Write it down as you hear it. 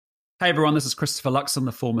Hey everyone, this is Christopher Luxon,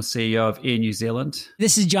 the former CEO of Air New Zealand.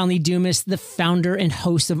 This is John Lee Dumas, the founder and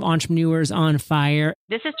host of Entrepreneurs on Fire.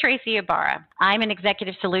 This is Tracy Ibarra. I'm in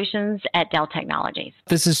Executive Solutions at Dell Technologies.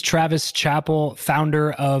 This is Travis Chappell,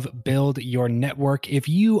 founder of Build Your Network. If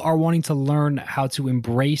you are wanting to learn how to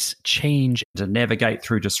embrace change, To navigate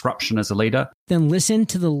through disruption as a leader, Then listen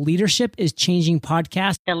to the Leadership is Changing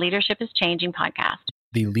podcast. The Leadership is Changing podcast.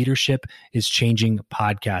 the Leadership is Changing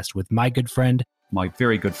podcast with my good friend, my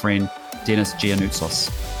very good friend, Dennis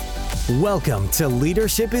Giannoutsos. Welcome to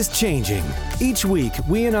Leadership is Changing. Each week,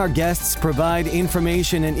 we and our guests provide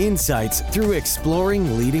information and insights through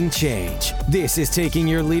exploring leading change. This is taking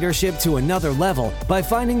your leadership to another level by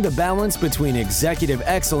finding the balance between executive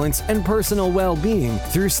excellence and personal well-being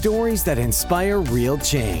through stories that inspire real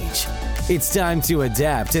change. It's time to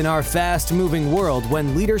adapt in our fast-moving world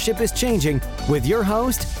when leadership is changing with your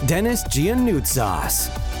host, Dennis Giannoutsos.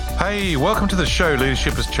 Hey, welcome to the show,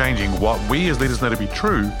 Leadership is Changing. What we as leaders know to be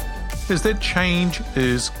true is that change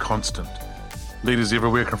is constant. Leaders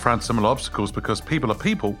everywhere confront similar obstacles because people are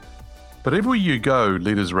people. But everywhere you go,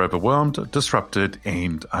 leaders are overwhelmed, disrupted,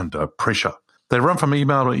 and under pressure. They run from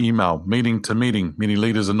email to email, meeting to meeting. Many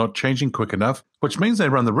leaders are not changing quick enough, which means they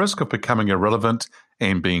run the risk of becoming irrelevant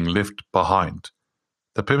and being left behind.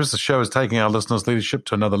 The purpose of the show is taking our listeners' leadership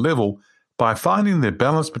to another level by finding their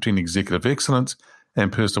balance between executive excellence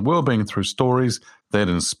and personal well-being through stories that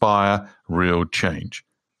inspire real change.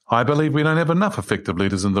 I believe we don't have enough effective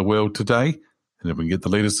leaders in the world today, and if we can get the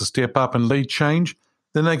leaders to step up and lead change,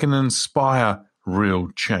 then they can inspire real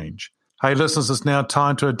change. Hey listeners, it's now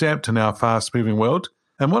time to adapt in our fast-moving world,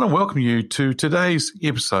 and I want to welcome you to today's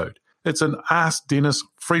episode. It's an Ask Dennis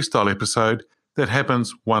freestyle episode that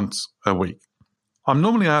happens once a week. I'm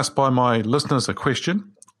normally asked by my listeners a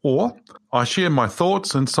question, or I share my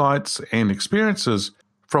thoughts, insights, and experiences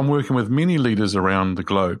from working with many leaders around the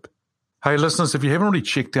globe. Hey listeners, if you haven't already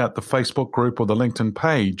checked out the Facebook group or the LinkedIn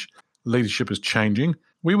page, Leadership is Changing,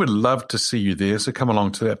 we would love to see you there, so come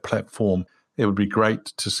along to that platform. It would be great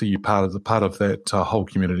to see you part of that whole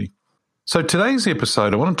community. So today's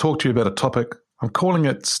episode, I want to talk to you about a topic. I'm calling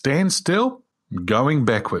it Stand Still, Going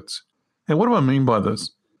Backwards. And what do I mean by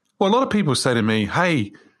this? Well, a lot of people say to me,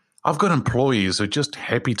 hey, I've got employees who are just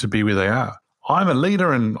happy to be where they are. I'm a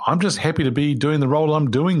leader and I'm just happy to be doing the role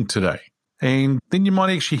I'm doing today. And then you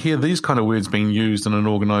might actually hear these kind of words being used in an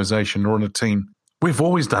organization or in a team. We've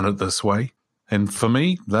always done it this way. And for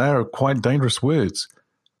me, they are quite dangerous words.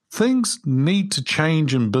 Things need to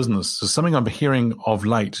change in business is something I'm hearing of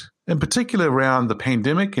late, in particular around the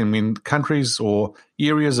pandemic and when countries or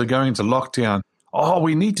areas are going into lockdown. Oh,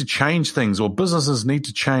 we need to change things, or businesses need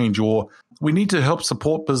to change, or we need to help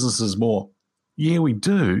support businesses more. Yeah, we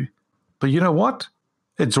do. But you know what?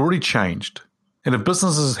 It's already changed. And if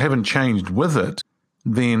businesses haven't changed with it,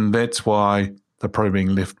 then that's why they're probably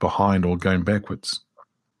being left behind or going backwards.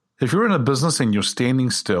 If you're in a business and you're standing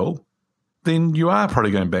still, then you are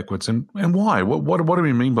probably going backwards. And why? What do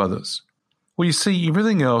we mean by this? Well, you see,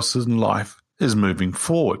 everything else in life is moving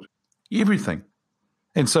forward. Everything.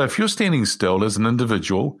 And so if you're standing still as an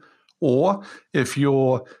individual, or if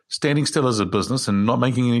you're standing still as a business and not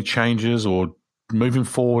making any changes or moving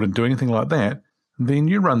forward and doing anything like that, then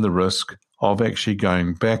you run the risk of actually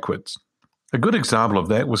going backwards. A good example of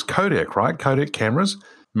that was Kodak, right? Kodak cameras,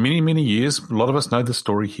 many, many years, a lot of us know the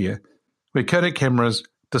story here, where Kodak cameras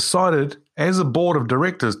decided as a board of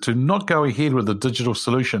directors to not go ahead with a digital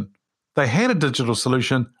solution. They had a digital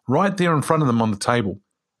solution right there in front of them on the table,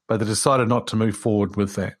 but they decided not to move forward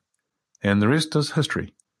with that. And the rest is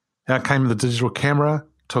history. Out came the digital camera,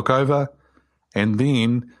 took over, and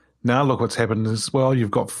then now look what's happened as well.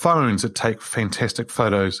 You've got phones that take fantastic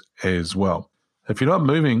photos as well. If you're not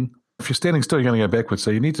moving, if you're standing still, you're going to go backwards.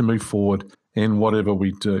 So you need to move forward in whatever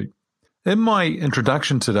we do. In my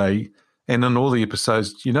introduction today and in all the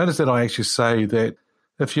episodes, you notice that I actually say that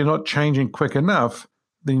if you're not changing quick enough,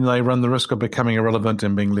 then they run the risk of becoming irrelevant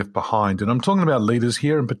and being left behind. And I'm talking about leaders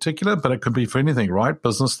here in particular, but it could be for anything, right?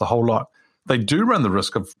 Business, the whole lot. They do run the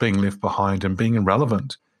risk of being left behind and being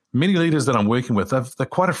irrelevant. Many leaders that I'm working with, they're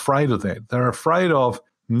quite afraid of that. They're afraid of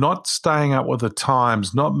not staying up with the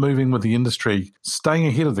times, not moving with the industry, staying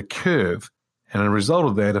ahead of the curve. And a result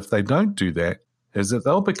of that, if they don't do that, is that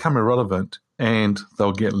they'll become irrelevant and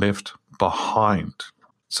they'll get left behind.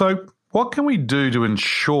 So what can we do to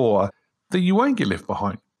ensure that you won't get left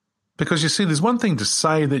behind? Because you see, there's one thing to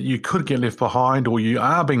say that you could get left behind or you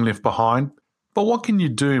are being left behind, but what can you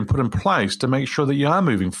do and put in place to make sure that you are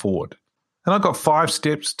moving forward? And I've got 5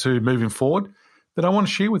 steps to moving forward that I want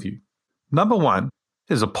to share with you. Number 1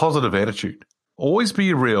 is a positive attitude. Always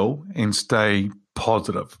be real and stay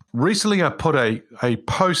positive. Recently, I put a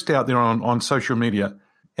post out there on social media,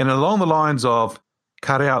 and along the lines of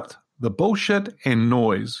cut out the bullshit and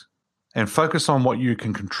noise and focus on what you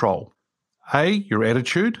can control. A, your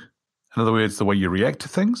attitude. In other words, the way you react to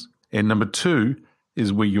things. And number 2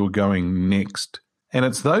 is where you're going next. And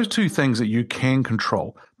it's those 2 things that you can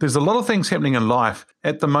control. There's a lot of things happening in life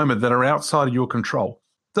at the moment that are outside of your control.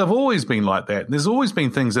 They've always been like that. There's always been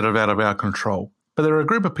things that are out of our control. But there are a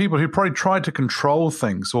group of people who probably try to control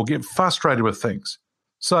things or get frustrated with things.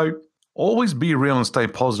 So always be real and stay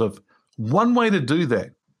positive. One way to do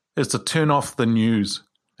that is to turn off the news.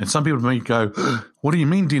 And some people may go, what do you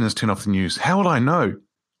mean, Dennis, turn off the news? How would I know?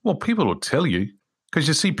 Well, people will tell you, because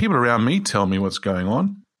you see people around me tell me what's going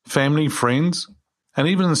on, family, friends, and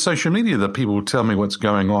even in social media that people will tell me what's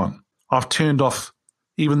going on. I've turned off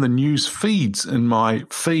even the news feeds in my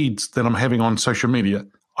feeds that I'm having on social media.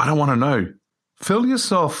 I don't want to know. Fill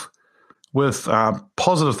yourself with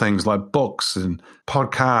positive things like books and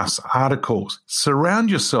podcasts, articles. Surround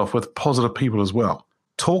yourself with positive people as well.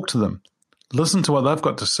 Talk to them. Listen to what they've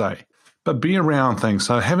got to say. But be around things.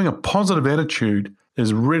 So having a positive attitude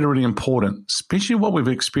is really, really important, especially what we've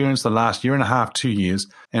experienced the last year and a half, 2 years,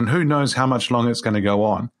 and who knows how much longer it's going to go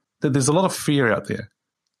on. That there's a lot of fear out there.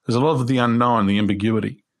 There's a lot of the unknown, the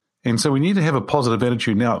ambiguity. And so we need to have a positive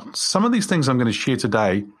attitude. Now, some of these things I'm going to share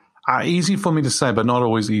today are easy for me to say, but not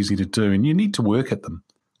always easy to do, and you need to work at them.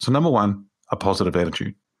 So number 1, a positive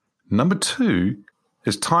attitude. Number 2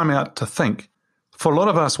 is time out to think. For a lot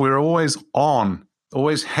of us, we're always on,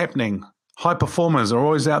 always happening. High performers are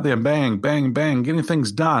always out there, bang, bang, bang, getting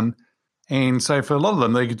things done. And so for a lot of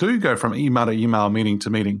them, they do go from email to email, meeting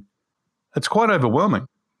to meeting. It's quite overwhelming.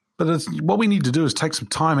 But what we need to do is take some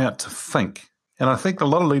time out to think. And I think a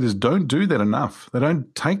lot of leaders don't do that enough. They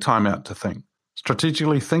don't take time out to think.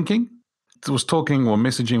 Strategically thinking. I was talking or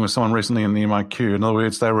messaging with someone recently in the MIQ. In other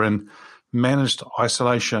words, they were in managed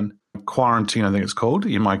isolation, quarantine, I think it's called,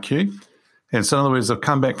 MIQ. And so in other words, they've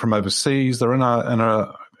come back from overseas. They're in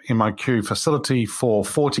a MIQ facility for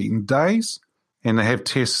 14 days, and they have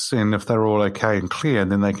tests, and if they're all okay and clear,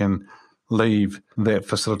 then they can leave that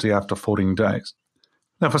facility after 14 days.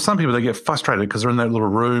 Now, for some people, they get frustrated because they're in that little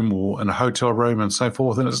room or in a hotel room and so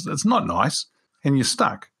forth, and it's not nice, and you're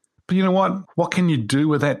stuck. But you know what? What can you do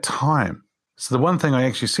with that time? So the one thing I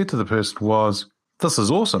actually said to the person was, this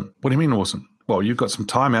is awesome. What do you mean awesome? Well, you've got some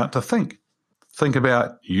time out to think. Think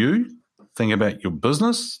about you. Think about your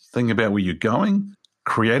business. Think about where you're going.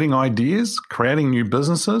 Creating ideas, creating new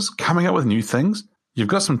businesses, coming up with new things. You've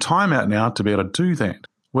got some time out now to be able to do that.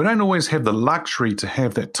 We don't always have the luxury to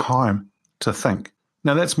have that time to think.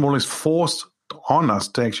 Now, that's more or less forced on us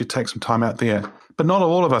to actually take some time out there. But not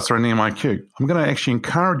all of us are in MIQ. I'm going to actually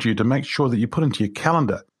encourage you to make sure that you put into your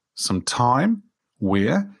calendar some time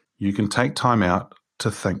where you can take time out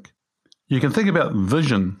to think. You can think about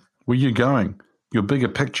vision, where you're going, your bigger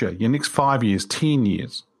picture, your next 5 years, 10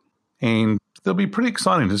 years. And they'll be pretty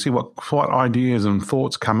exciting to see what ideas and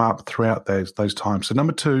thoughts come up throughout those times. So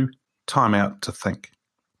number 2, time out to think.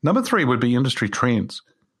 Number 3 would be industry trends.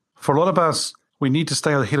 For a lot of us, we need to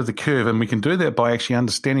stay ahead of the curve, and we can do that by actually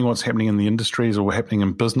understanding what's happening in the industries or happening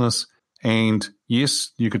in business. And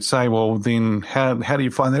yes, you could say, well, then how do you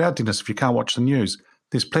find that out, Dennis, if you can't watch the news?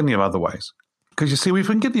 There's plenty of other ways. Because you see, if we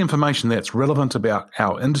can get the information that's relevant about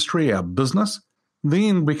our industry, our business,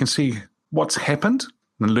 then we can see what's happened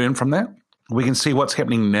and learn from that. We can see what's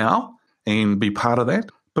happening now and be part of that.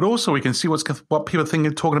 But also we can see what people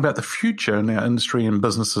think talking about the future in our industry and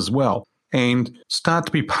business as well. And start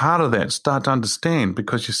to be part of that, start to understand.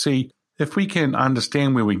 Because you see, if we can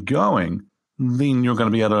understand where we're going, then you're going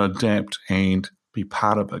to be able to adapt and be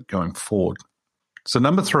part of it going forward. So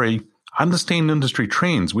number 3, understand industry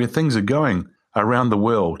trends, where things are going around the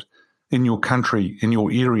world, in your country, in your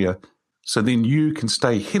area. So then you can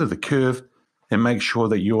stay ahead of the curve and make sure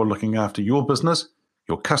that you're looking after your business,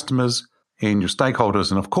 your customers, and your stakeholders.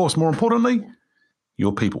 And of course, more importantly,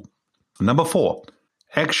 your people. Number 4,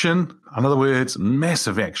 action. In other words,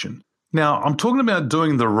 massive action. Now, I'm talking about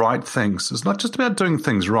doing the right things. It's not just about doing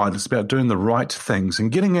things right. It's about doing the right things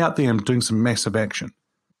and getting out there and doing some massive action.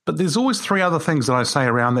 But there's always 3 other things that I say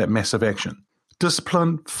around that massive action.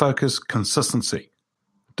 Discipline, focus, consistency.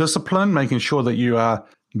 Discipline, making sure that you are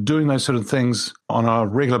doing those sort of things on a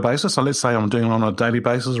regular basis. So let's say I'm doing it on a daily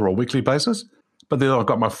basis or a weekly basis. But then I've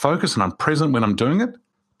got my focus and I'm present when I'm doing it.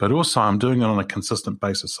 But also I'm doing it on a consistent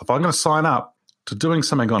basis. So if I'm going to sign up to doing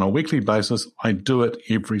something on a weekly basis, I do it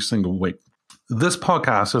every single week. This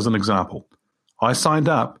podcast is an example. I signed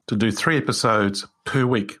up to do 3 episodes per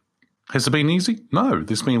week. Has it been easy? No.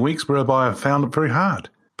 There's been weeks whereby I found it very hard.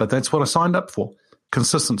 But that's what I signed up for.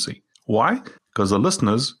 Consistency. Why? because the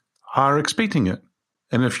listeners are expecting it.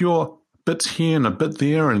 And if you're bits here and a bit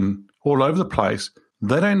there and all over the place,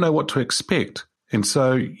 they don't know what to expect. And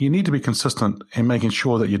so you need to be consistent in making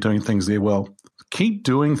sure that you're doing things there well. Keep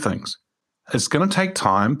doing things. It's going to take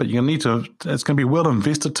time, but it's going to be well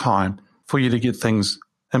invested time for you to get things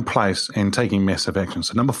in place and taking massive action.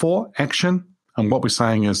 So number 4, action. And what we're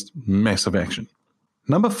saying is massive action.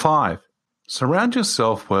 Number 5, surround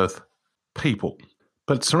yourself with people,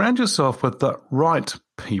 but surround yourself with the right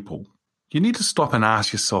people. You need to stop and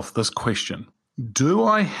ask yourself this question. Do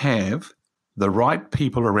I have the right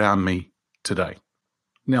people around me today?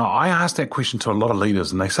 Now, I ask that question to a lot of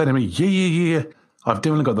leaders, and they say to me, yeah, I've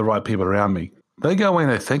definitely got the right people around me. They go away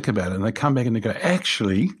and they think about it, and they come back and they go,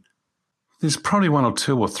 actually, there's probably 1 or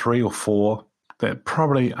 2 or 3 or 4 that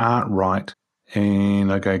probably aren't right.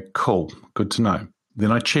 And I go, cool, good to know.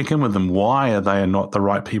 Then I check in with them. Why are they not the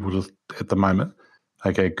right people at the moment?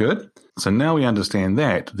 Okay, good. So now we understand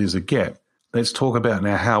that there's a gap. Let's talk about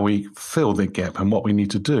now how we fill that gap and what we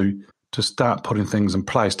need to do to start putting things in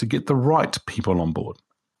place to get the right people on board.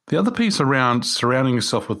 The other piece around surrounding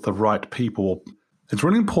yourself with the right people, it's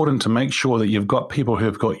really important to make sure that you've got people who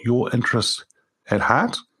have got your interests at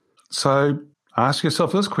heart. So ask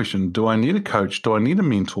yourself this question. Do I need a coach? Do I need a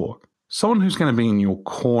mentor? Someone who's going to be in your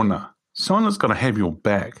corner, someone that's going to have your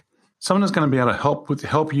back, someone that's going to be able to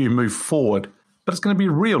help you move forward, but it's going to be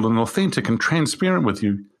real and authentic and transparent with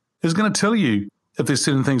you, is going to tell you if there's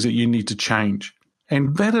certain things that you need to change.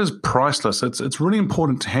 And that is priceless. It's really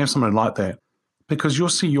important to have someone like that because you'll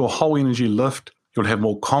see your whole energy lift. You'll have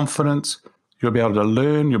more confidence. You'll be able to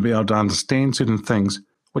learn. You'll be able to understand certain things,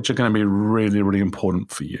 which are going to be really, really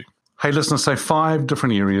important for you. Hey, listeners, so 5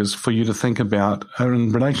 different areas for you to think about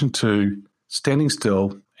in relation to standing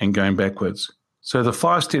still and going backwards. So the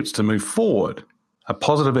 5 steps to move forward are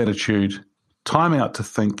positive attitude, time out to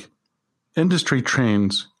think, industry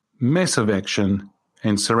trends, massive action,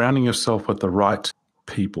 and surrounding yourself with the right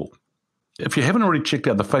people. If you haven't already checked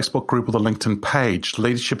out the Facebook group or the LinkedIn page,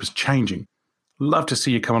 Leadership is Changing. Love to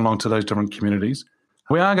see you come along to those different communities.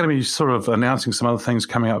 We are going to be sort of announcing some other things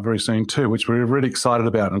coming out very soon too, which we're really excited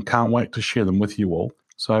about and can't wait to share them with you all.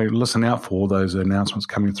 So listen out for all those announcements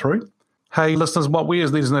coming through. Hey, listeners, what we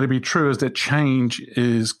as leaders know to be true is that change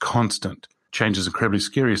is constant. Change is incredibly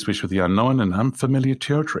scary, especially with the unknown and unfamiliar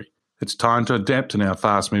territory. It's time to adapt in our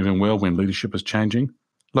fast-moving world when leadership is changing.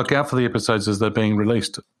 Look out for the episodes as they're being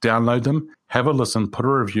released. Download them, have a listen, put a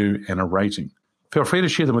review and a rating. Feel free to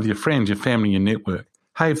share them with your friends, your family, your network.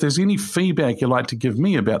 Hey, if there's any feedback you'd like to give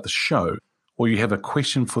me about the show, or you have a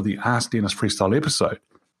question for the Ask Dennis Freestyle episode,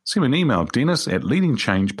 send me an email,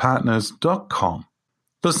 dennis@leadingchangepartners.com.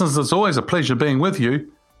 Listeners, it's always a pleasure being with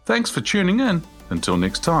you. Thanks for tuning in. Until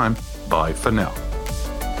next time, bye for now.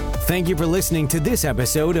 Thank you for listening to this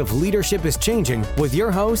episode of Leadership is Changing with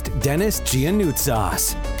your host, Dennis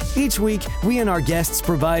Giannoutsas. Each week, we and our guests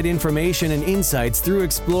provide information and insights through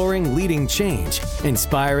exploring leading change,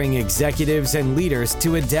 inspiring executives and leaders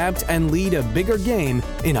to adapt and lead a bigger game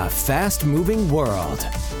in a fast-moving world.